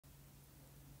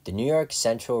The New York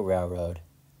Central Railroad,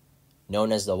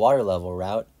 known as the water level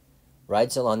route,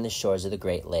 rides along the shores of the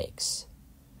Great Lakes.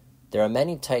 There are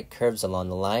many tight curves along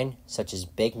the line, such as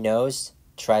Big Nose,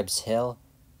 Tribes Hill,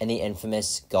 and the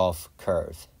infamous Gulf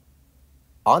Curve.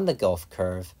 On the Gulf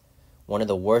Curve, one of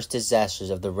the worst disasters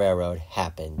of the railroad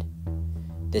happened.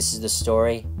 This is the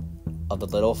story of the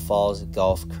Little Falls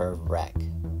Gulf Curve wreck.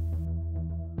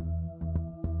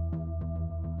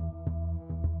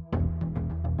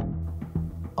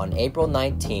 On April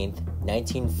 19,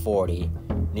 1940,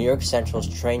 New York Central's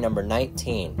train number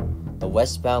 19, the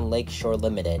westbound Lakeshore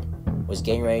Limited, was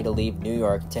getting ready to leave New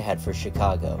York to head for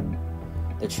Chicago.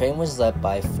 The train was led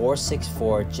by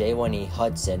 464 J1E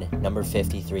Hudson number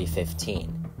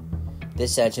 5315.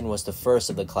 This engine was the first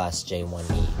of the class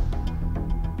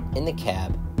J1E. In the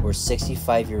cab were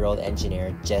 65-year-old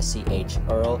engineer Jesse H.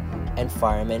 Earl and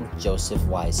fireman Joseph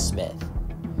Y. Smith.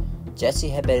 Jesse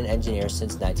had been an engineer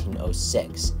since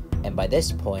 1906, and by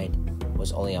this point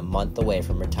was only a month away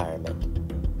from retirement.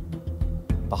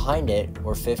 Behind it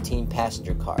were 15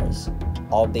 passenger cars,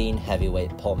 all being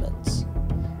heavyweight Pullmans,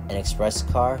 an express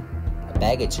car, a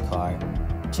baggage car,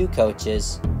 2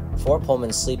 coaches, 4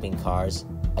 Pullman sleeping cars,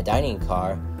 a dining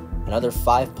car, another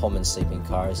 5 Pullman sleeping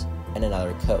cars, and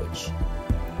another coach.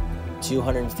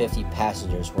 250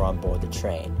 passengers were on board the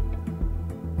train.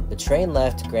 The train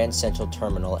left Grand Central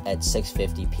Terminal at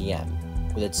 6:50 p.m.,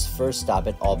 with its first stop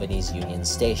at Albany's Union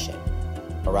Station,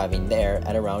 arriving there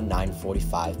at around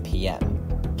 9:45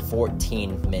 p.m.,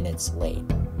 14 minutes late.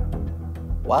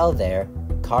 While there,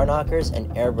 car knockers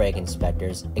and air brake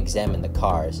inspectors examined the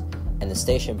cars, and the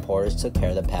station porters took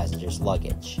care of the passengers'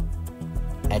 luggage.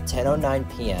 At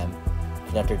 10:09 p.m.,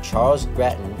 conductor Charles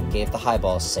Grattan gave the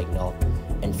highball signal,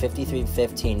 and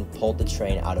 5315 pulled the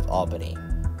train out of Albany,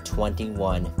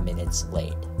 21 minutes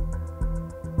late.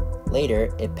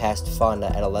 Later, it passed Fonda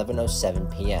at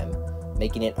 11:07 p.m.,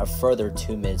 making it a further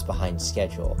 2 minutes behind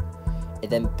schedule. It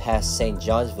then passed St.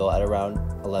 Johnsville at around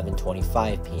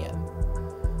 11:25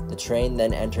 p.m. The train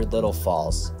then entered Little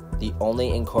Falls, the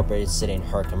only incorporated city in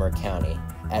Herkimer County,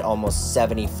 at almost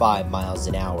 75 miles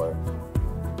an hour.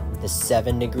 The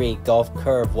 7-degree Gulf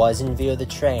Curve was in view of the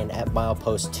train at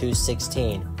milepost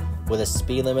 216, with a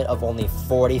speed limit of only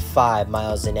 45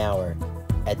 miles an hour.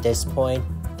 At this point,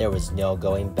 there was no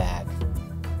going back.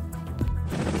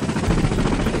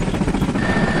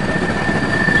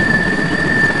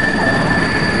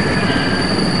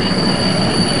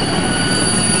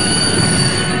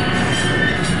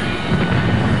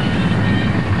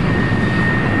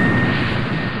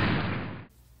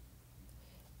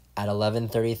 At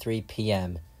 11:33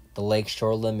 p.m., the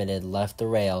Lakeshore Limited left the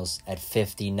rails at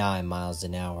 59 miles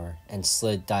an hour and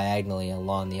slid diagonally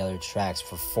along the other tracks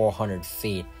for 400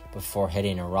 feet before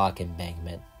hitting a rock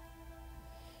embankment.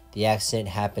 The accident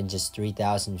happened just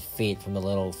 3,000 feet from the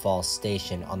Little Falls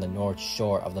station on the north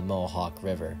shore of the Mohawk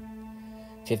River.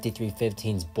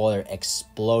 5315's boiler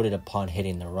exploded upon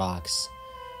hitting the rocks.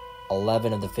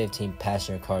 11 of the 15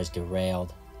 passenger cars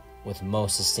derailed, with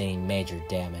most sustaining major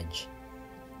damage.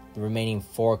 The remaining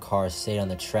 4 cars stayed on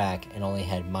the track and only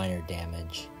had minor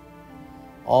damage.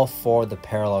 All 4 of the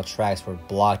parallel tracks were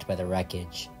blocked by the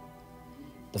wreckage.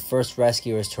 The first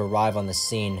rescuers to arrive on the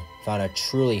scene found a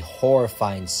truly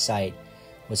horrifying sight,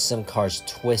 with some cars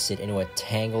twisted into a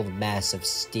tangled mass of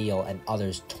steel and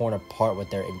others torn apart with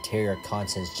their interior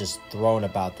contents just thrown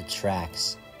about the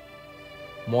tracks.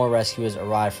 More rescuers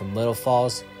arrived from Little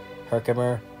Falls,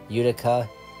 Herkimer, Utica,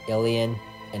 Ilion,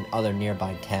 and other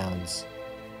nearby towns.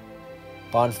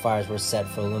 Bonfires were set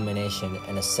for illumination,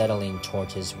 and acetylene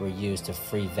torches were used to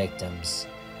free victims.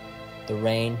 The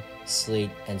rain,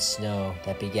 sleet, and snow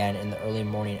that began in the early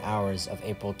morning hours of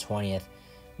April 20th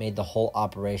made the whole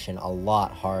operation a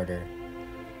lot harder.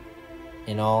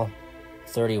 In all,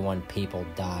 31 people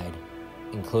died,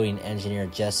 including engineer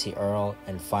Jesse Earl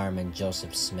and fireman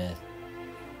Joseph Smith.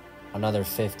 Another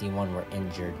 51 were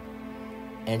injured.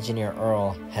 Engineer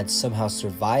Earl had somehow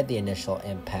survived the initial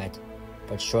impact,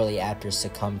 but shortly after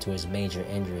succumbed to his major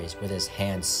injuries with his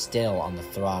hands still on the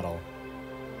throttle.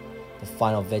 The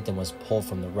final victim was pulled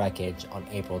from the wreckage on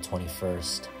April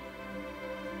 21st.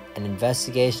 An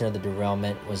investigation of the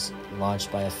derailment was launched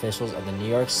by officials of the New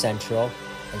York Central,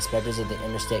 inspectors of the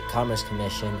Interstate Commerce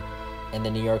Commission, and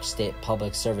the New York State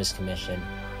Public Service Commission,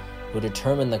 who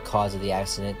determined the cause of the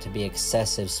accident to be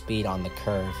excessive speed on the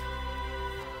curve.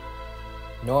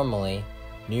 Normally,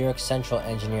 New York Central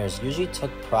engineers usually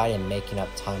took pride in making up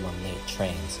time on late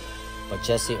trains, but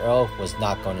Jesse Earl was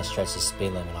not going to stretch the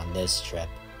speed limit on this trip.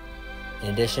 In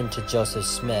addition to Joseph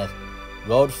Smith,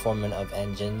 road foreman of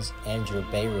engines Andrew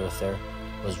Bayreuther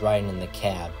was riding in the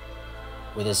cab.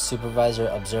 With his supervisor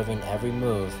observing every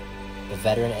move, the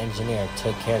veteran engineer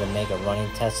took care to make a running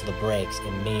test of the brakes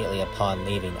immediately upon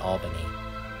leaving Albany.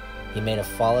 He made a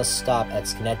flawless stop at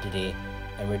Schenectady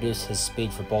and reduced his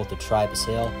speed for both the Tribes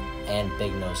Hill and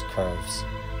Big Nose curves.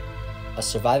 A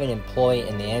surviving employee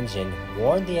in the engine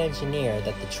warned the engineer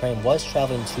that the train was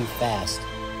traveling too fast,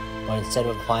 but instead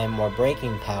of applying more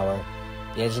braking power,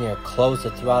 the engineer closed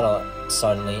the throttle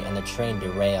suddenly and the train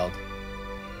derailed.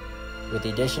 With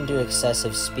the addition to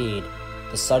excessive speed,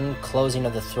 the sudden closing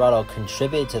of the throttle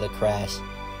contributed to the crash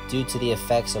due to the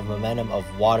effects of momentum of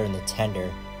water in the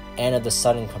tender and of the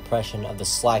sudden compression of the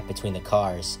slack between the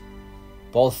cars,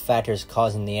 both factors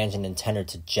causing the engine and tender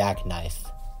to jackknife.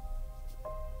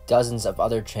 Dozens of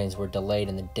other trains were delayed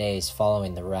in the days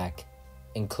following the wreck,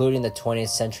 including the 20th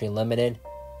Century Limited,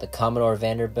 the Commodore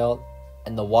Vanderbilt,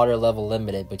 and the Water Level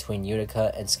Limited between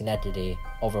Utica and Schenectady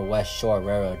over West Shore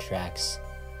Railroad tracks.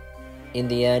 In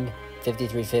the end,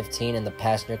 5315 and the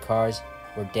passenger cars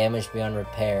were damaged beyond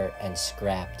repair and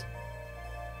scrapped.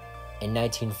 In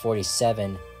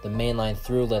 1947, the main line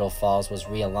through Little Falls was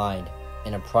realigned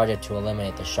in a project to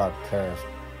eliminate the sharp curve.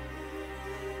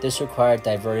 This required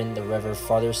diverting the river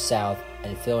farther south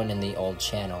and filling in the old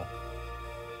channel.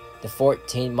 The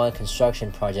 14-month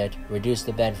construction project reduced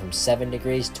the bend from 7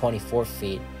 degrees 24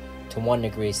 feet to 1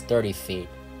 degrees 30 feet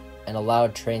and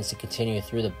allowed trains to continue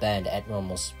through the bend at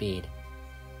normal speed.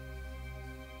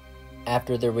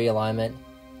 After the realignment,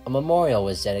 a memorial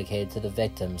was dedicated to the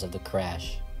victims of the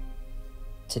crash.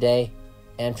 Today,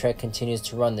 Amtrak continues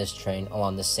to run this train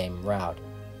along the same route.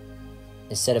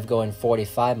 Instead of going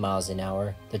 45 miles an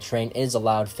hour, the train is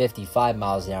allowed 55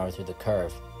 miles an hour through the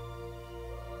curve.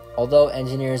 Although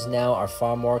engineers now are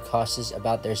far more cautious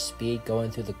about their speed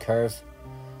going through the curve,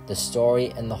 the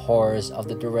story and the horrors of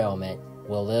the derailment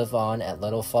will live on at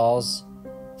Little Falls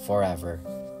forever.